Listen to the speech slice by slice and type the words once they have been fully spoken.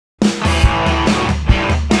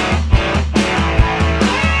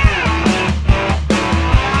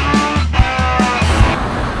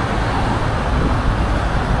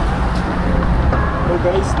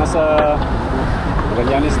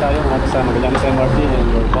Tomas MRT and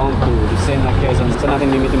we're bound to Lucena, Quezon. So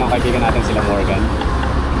natin limit yung mga kaibigan natin sila Morgan.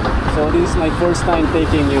 So this is my first time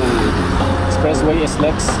taking yung expressway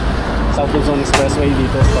SLEX, South Luzon Expressway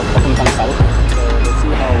dito papuntang south. So let's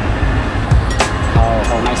see how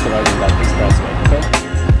nice to ride in that expressway, okay?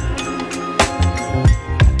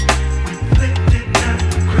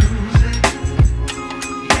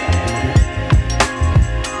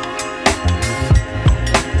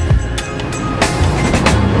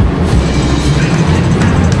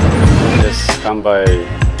 Come by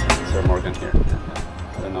Sir Morgan here.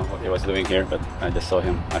 I don't know what he was doing here, but I just saw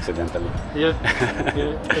him accidentally. Yeah,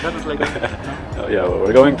 it happens like that. No? Yeah,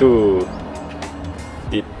 we're going to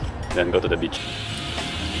eat, then go to the beach.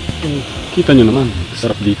 Kita nyo naman,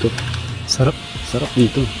 sarap dito. Sarap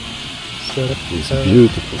dito. It's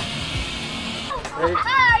beautiful.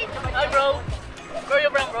 Hey. Hi bro. Where are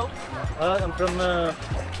you from, bro? I'm from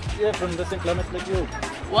from the same planet like you.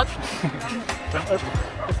 What? From Earth.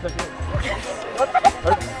 Just like you. What?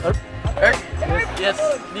 Earth. Yes.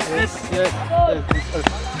 This. Yes, this Earth.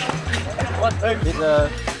 What? Earth? This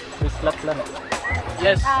flat planet.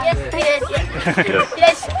 Yes.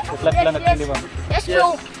 Yes. The flat planet really one. Yes,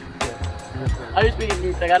 bro. Are you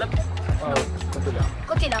speaking Tagalog?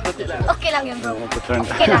 Kunti lang. Okay lang yun, bro.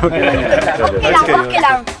 Okay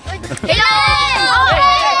lang.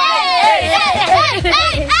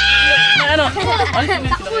 Ano?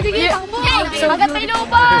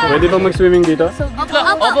 Pwede bang mag-swimming dito?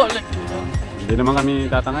 Opo. Hindi naman kami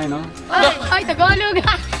tatangay, no? Ay, Tagalog.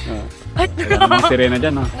 Wala namang sirena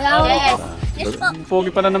dyan, no? Yes po. Pogi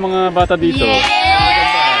pala ng mga bata dito. It's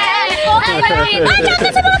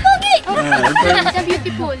a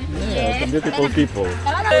beautiful. Yeah, some beautiful people.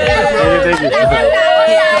 Thank you.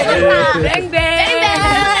 Bang bang.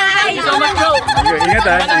 Thank you so much, bro. Ingat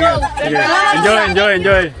ha.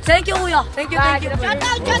 Enjoy. Thank you, kuya. Thank you.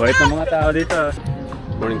 Mabait ng mga tao dito.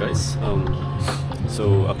 Morning guys.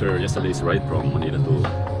 So after yesterday's ride from Manila to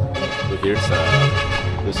here sa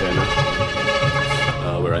Lucena,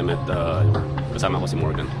 where I met kasama ko si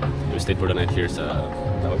Morgan. We stayed for the night here sa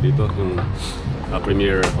tawag dito yung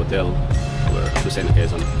Premier Hotel Lucena,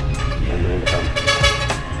 Quezon. And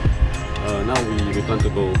now we plan to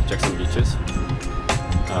go check some beaches.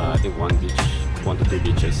 I think one to two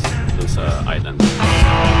beaches dun sa island.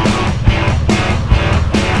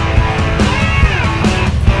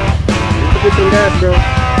 Put some gas, bro.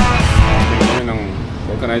 Tingnan kami ng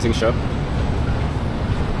vulcanizing shop.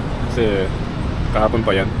 Kasi kahapon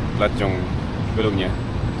pa yan, flat yung gulong niya.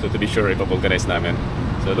 So to be sure, ipapulcanize namin.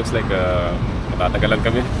 So it looks like matatagalan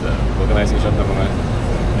kami sa vulcanizing shop ng mga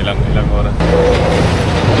ilang oras.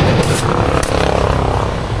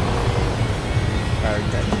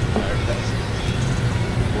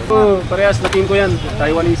 Oh, parehas na Kymco yan,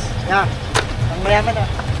 Taiwanese. Yeah. Ang mayaman na.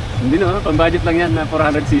 Hindi no, pang budget lang yan na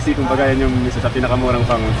 400cc kung baga yan yung isa sa pinakamurang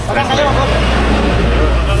pang stress.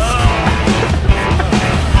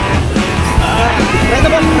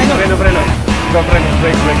 Freno. Go freno,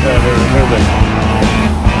 brake, rear brake.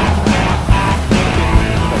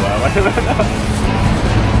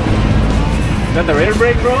 Is that the rear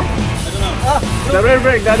brake, bro? I don't know. The rear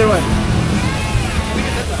brake, the other one.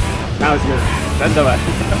 Now it's good. That's the one.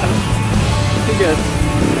 Yes.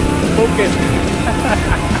 Focus.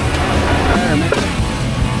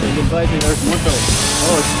 Say goodbye to your Moto.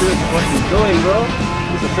 Oh, shoot. What's he doing, bro?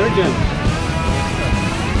 He's a surgeon.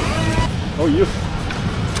 Oh, you.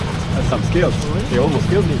 That's some skills. He almost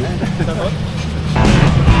killed me, man.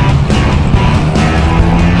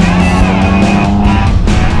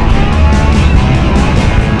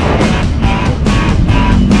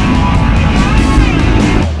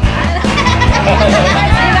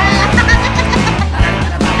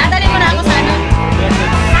 Nadali mo na ako sa ano?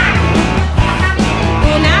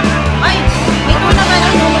 Tuna? Ay, may tuna ba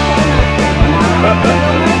lang?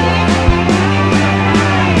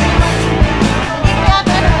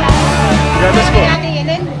 Gatas po.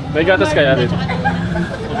 May gatas kaya dito?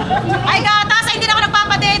 Ay, gatas! Ay, hindi na ako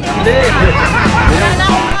nagpapadate. Wala na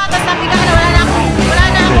akong gatas. Wala na akong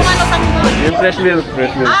ano sa Yung fresh milk.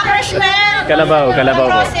 fresh milk. Kalabaw po.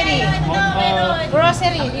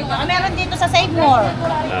 Grocery. Meron dito sa Save More.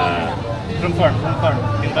 From farm.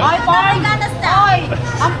 Ay, farm. Gatas na. Ay,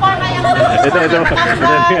 ang farm ay ang Ito.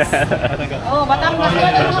 Batangas. Oh, Batangas.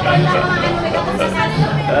 Wala mga farm na mga ano may gatas sa sarili.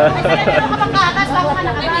 May mga gatas bago ka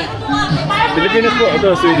nakabay. Pilipinas po.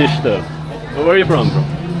 Ito, Swedish to. Where are you from, bro?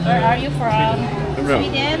 Where are you from?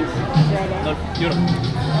 Sweden? Europe.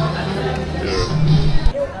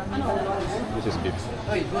 This is beef.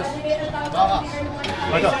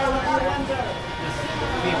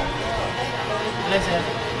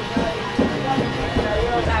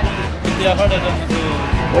 Yeah, harder than to...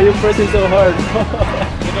 Why are you pressing so hard?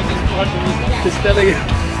 Because it's too hard to read. She's telling you.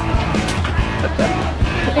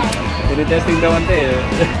 Tinitesting daw ante eh.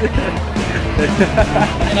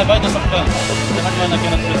 Inabay to sa ka. The hard one I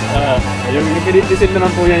cannot read. Yung pinitisin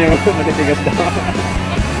naman po niya yung matitigas daw.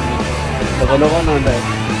 Pakulo ko naman tayo.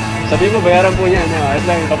 Sabi mo, bayaran po niya. Ayos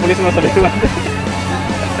lang, kapulis mo sabi mo.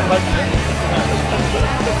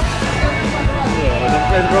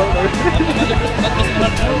 Bro.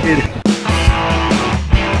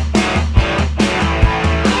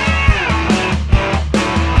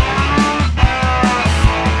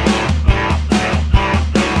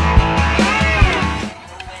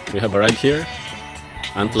 We have arrived here,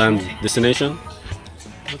 unplanned destination.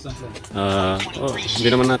 What's unplanned? Hindi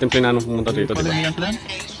naman natin planano pumunta dito, Follow diba? me on plan?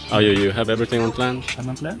 Oh, you have everything on plan?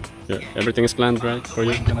 I'm on plan? Yeah, everything is planned, right, for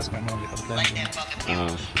you? I'm gonna spend money for plan.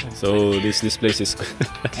 So this place is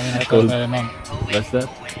I mean, I cold. told my mom What's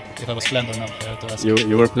that? if I was planned or not. I have to ask.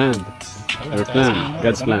 You were planned. I You're have to ask planned. you,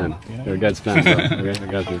 God's you plan. know? You're God's plan, bro. Okay, I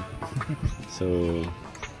got you. So,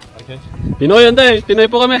 Okay. Pinoy ante, Pinoy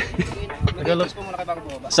po kami. Tagalog.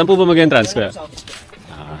 Saan po ba mag-entrance, kuya?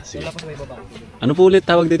 Sige. Ano po ulit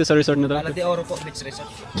tawag dito sa resort na to? Cala de Oro po, beach resort.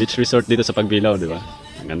 Beach resort dito sa Pagbilao, di ba?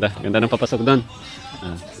 Ang ganda. Ganda ng papasok doon.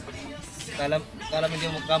 Kala mo hindi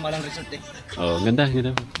mo magkamalang resort eh. Oh, ganda,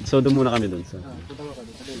 ganda. So, doon muna kami doon. So.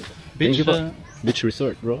 Thank you po. Beach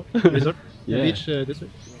resort, bro. Resort? Yeah. Beach this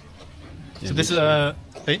way. Yeah, So this is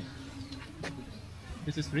beach. pay?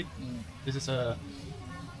 This is free? This is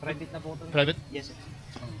Private na po ito. private? Yes sir.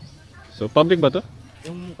 So, public ba to?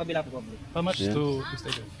 Yung kabila po public. How much Yeah. to stay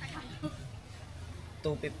there?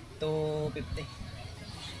 250.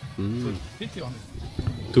 50 only.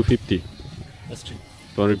 250. That's cheap.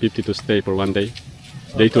 250 to stay for one day.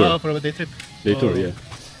 Day tour. Oh, for a day trip. Day tour, Oh. yeah.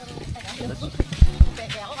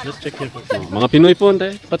 Let's check here first. Oh, mga Pinoy po,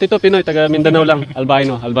 ante. Pati to Pinoy, taga Mindanao lang.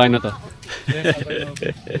 Albino to. Yeah,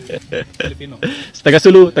 Filipino. Taga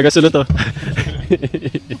Sulu to.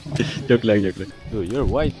 joke lang. Dude, you're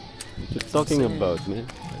white. What you talking about, man?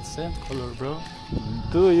 That's same color, bro.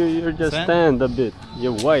 Dude, you're just Sand? tanned a bit.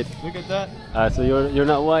 You're white. Look at that. So you're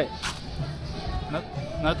not white.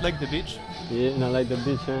 Not like the beach. Yeah, not like the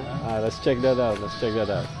beach, huh? Let's check that out.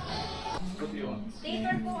 Day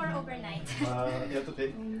tour po or overnight? You have to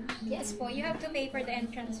pay. Yes po, you have to pay for the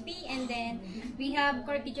entrance fee and then we have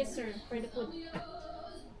corkages sir for the food.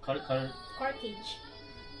 Corkage.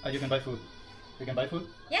 You can buy food. You can buy food?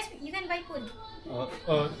 Yes, you can buy food.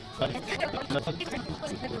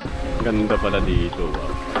 Ganda pala dito.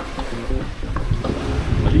 Wow.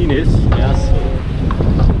 Malinis. Yes.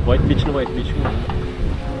 White beach. White beach.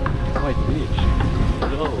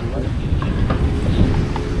 Hello, white beach.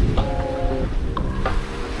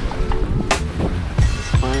 It's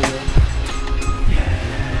fine.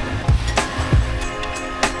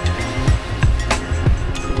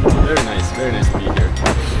 Very nice to be here.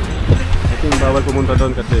 I think bawal pumunta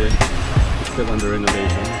doon kasi it's still under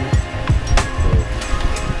renovation. So,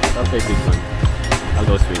 I'll take this one. I'll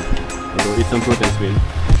go swim. I'll go eat some fruit and swim.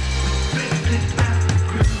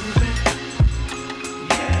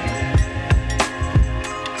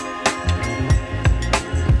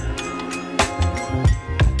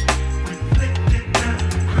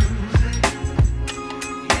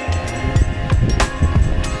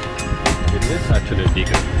 It is actually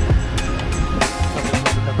bigger.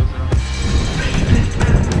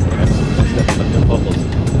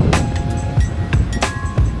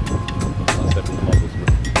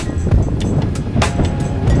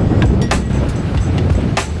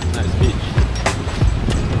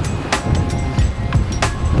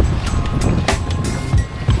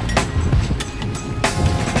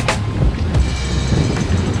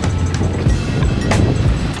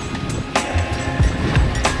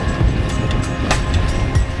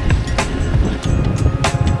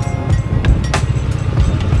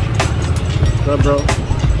 What's up, bro?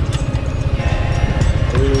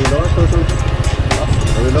 Are we lost or something?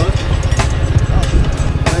 Are we lost?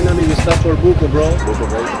 Finally, we stopped for buko, bro. Buko,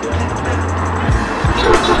 right? Yeah.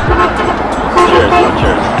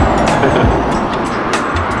 Cheers.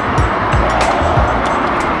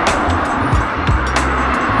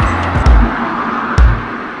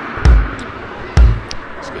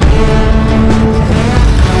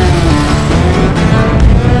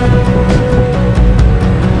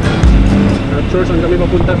 Sure saan kami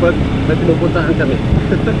papunta, but may pinupuntahan kami.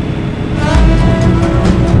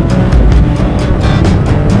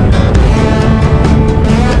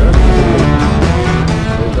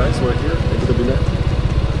 So guys, we're here at Kabila.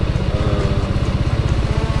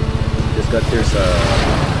 Just got here sa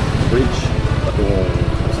bridge patungong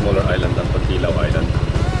smaller island, ang Pagbilao Island.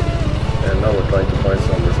 now we're trying to find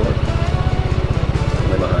some resort.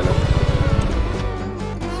 May mahanap.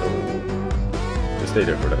 So, we'll stay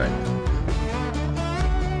there for the night.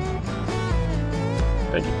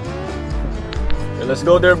 Thank you. Okay, let's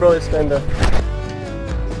go there, bro. It's kinda...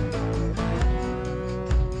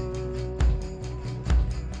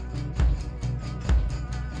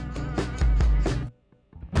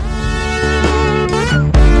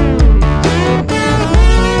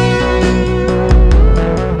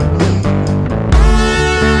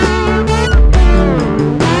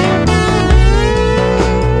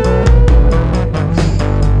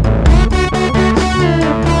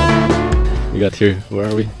 got here, where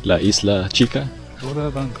are we? La Isla Chica?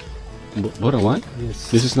 Borabang. Borawan?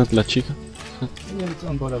 Yes. This is not La Chica? Yeah, it's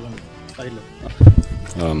on Borabang Island.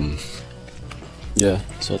 Yeah,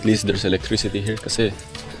 so at least there's electricity here kasi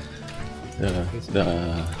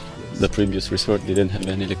the previous resort didn't have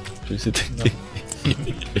any electricity. No.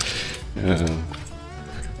 And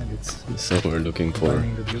it's So we're looking for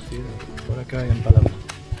the beauty of Boracay and Palawan.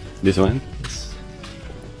 this one? Yes.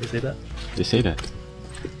 You see that? They say that.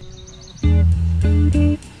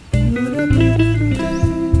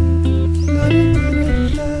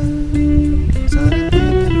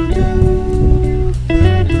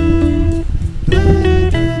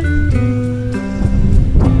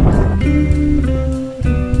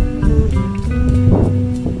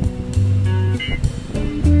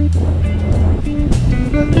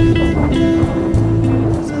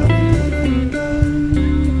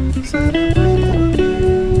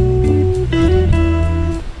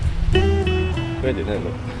 Pwede na, no?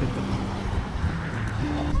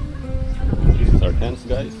 This is our tents,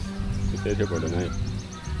 guys. We stayed here for the night.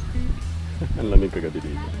 Ang lamig kagabi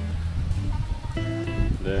dito.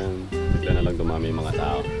 Then, bigla na lang dumami yung mga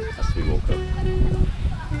tao as we woke up.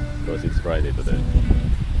 Because it's Friday today.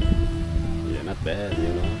 Yeah, not bad,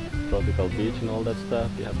 you know. Tropical beach and all that stuff.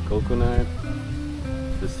 You have coconut,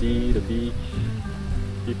 the sea, the beach,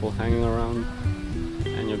 people hanging around.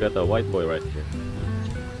 And you got a white boy right here.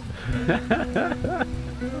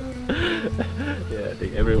 Yeah, I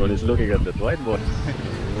think everyone is looking at that white boy.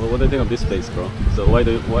 Well, what do you think of this place, bro? So why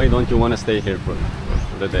don't you want to stay here for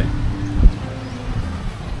the day?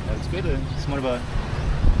 It's good. It's more of a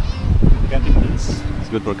camping place. It's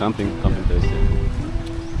good for camping place.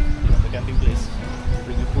 Yeah. The camping place.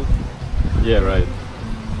 Bring your food. Yeah, right.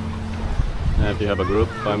 And if you have a group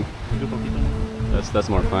of Group of people. that's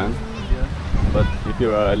more fun. Yeah. But if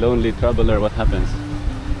you're a lonely traveler, what happens?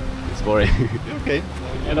 It's boring. Okay.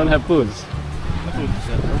 You don't have foods. No food.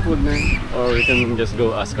 No food, man. Or you can just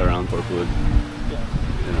go ask around for food. Yeah.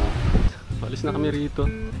 You know. Palis na kami rito.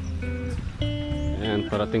 And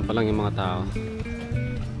parating pa lang yung mga tao.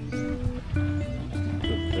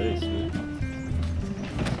 Good place, man.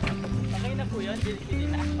 Okay na po yan, hindi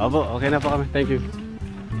na. Abo, okay na po kami. Thank you.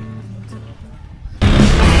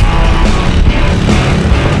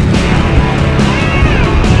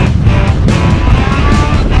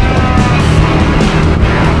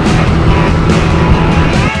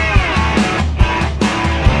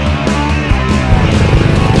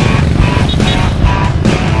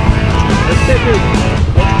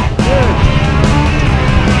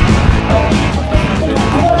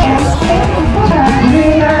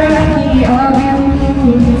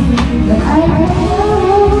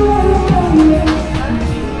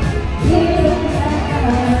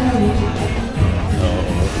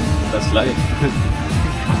 Life.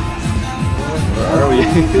 Where are we?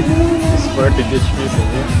 It's party beach people,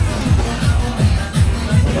 yeah?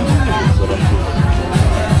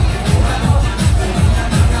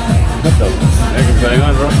 What the heck is going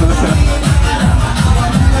on, bro?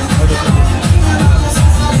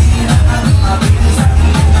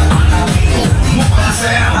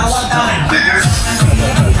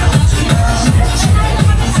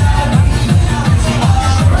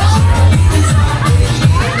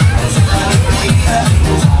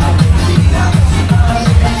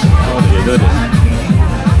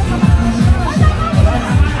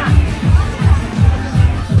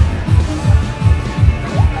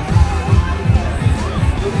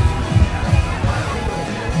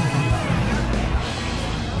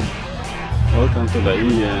 Welcome to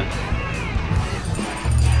Laiya.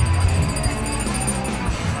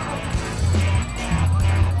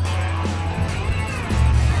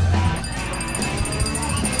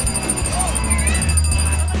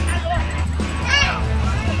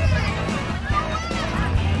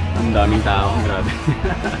 Ang daming tao, grabe.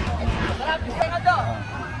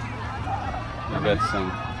 I got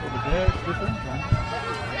some.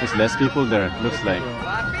 There's less people there, looks like.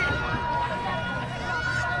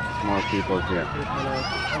 More people here.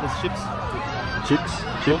 The ships. Chips?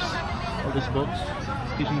 all these boats,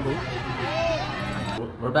 fishing boats.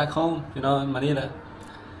 We're back home, you know, in Manila.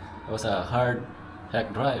 It was a hard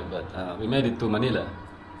heck drive, but we made it to Manila.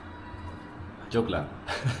 Joke lang.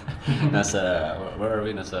 Where are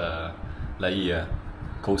we? Nasa Laiya.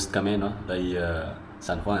 Coast kami, no? Laiya,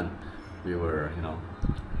 San Juan. We were, you know,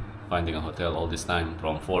 finding a hotel all this time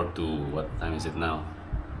from 4 to, what time is it now?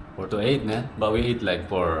 4 to 8, man. But we ate like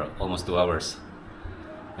for almost 2 hours.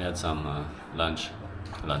 We had some lunch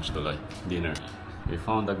to like dinner. We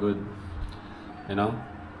found a good, you know,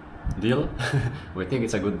 deal. We think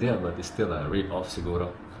it's a good deal, but it's still a rip-off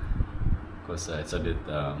siguro. Because it's a bit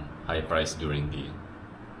high price during the,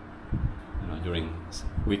 you know, during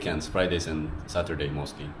weekends, Fridays and Saturday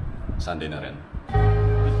mostly. Sunday na rin.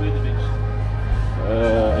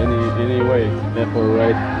 Anyway, left or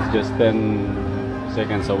right is just 10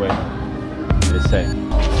 seconds away. They say.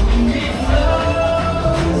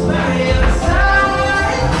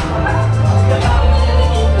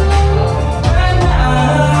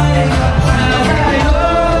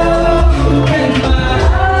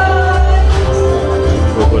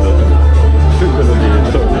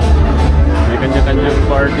 May kanya-kanyang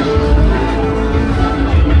party.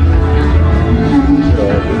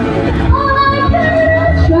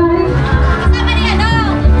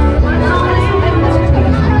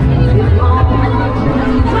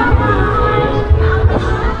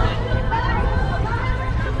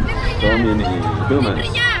 So many humans.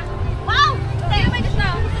 Wow!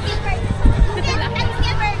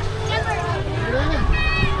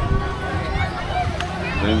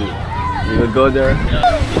 We would go there.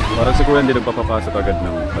 Parang siguro hindi nagpapapasok agad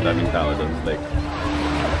ng madaming tao doon. Like,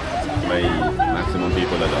 may maximum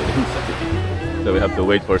people allowed inside. So we have to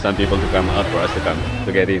wait for some people to come out for us to come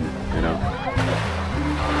to get in, you know.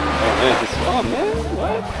 Oh man, this, oh man,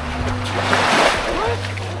 what? What?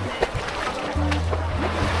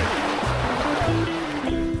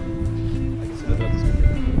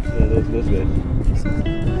 That's good.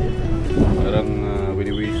 Parang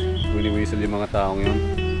wini-whistle yung mga taong yun.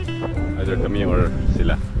 Either kami or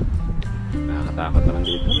sila. Nakakatakot naman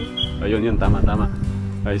dito. Ayun yun, tama.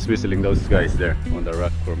 He's whistling those guys there on the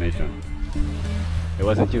rock formation. It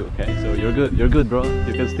wasn't you, okay? So you're good bro.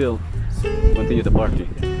 You can still continue the party.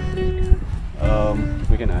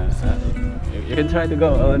 We can you can try to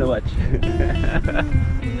go. I wanna watch.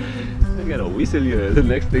 They're gonna whistle you. The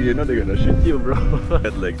next thing you know, they're gonna shoot you, bro.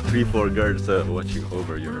 Got like 3-4 guards watching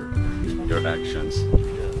over your actions.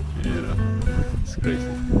 You know, it's crazy.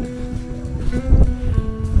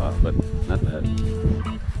 But not bad.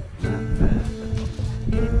 Not bad.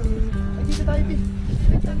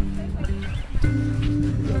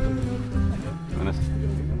 Wanna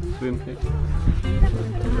swim? Okay?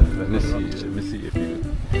 Let me see if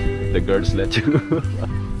the guards let you.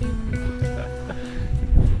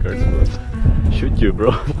 Guards will shoot you,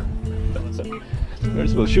 bro.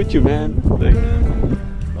 Guards will shoot you, man. Like,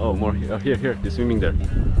 oh, more here. Here, you're swimming there.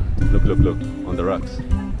 Look, on the rocks.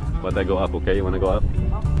 But I go up, okay? You wanna go up?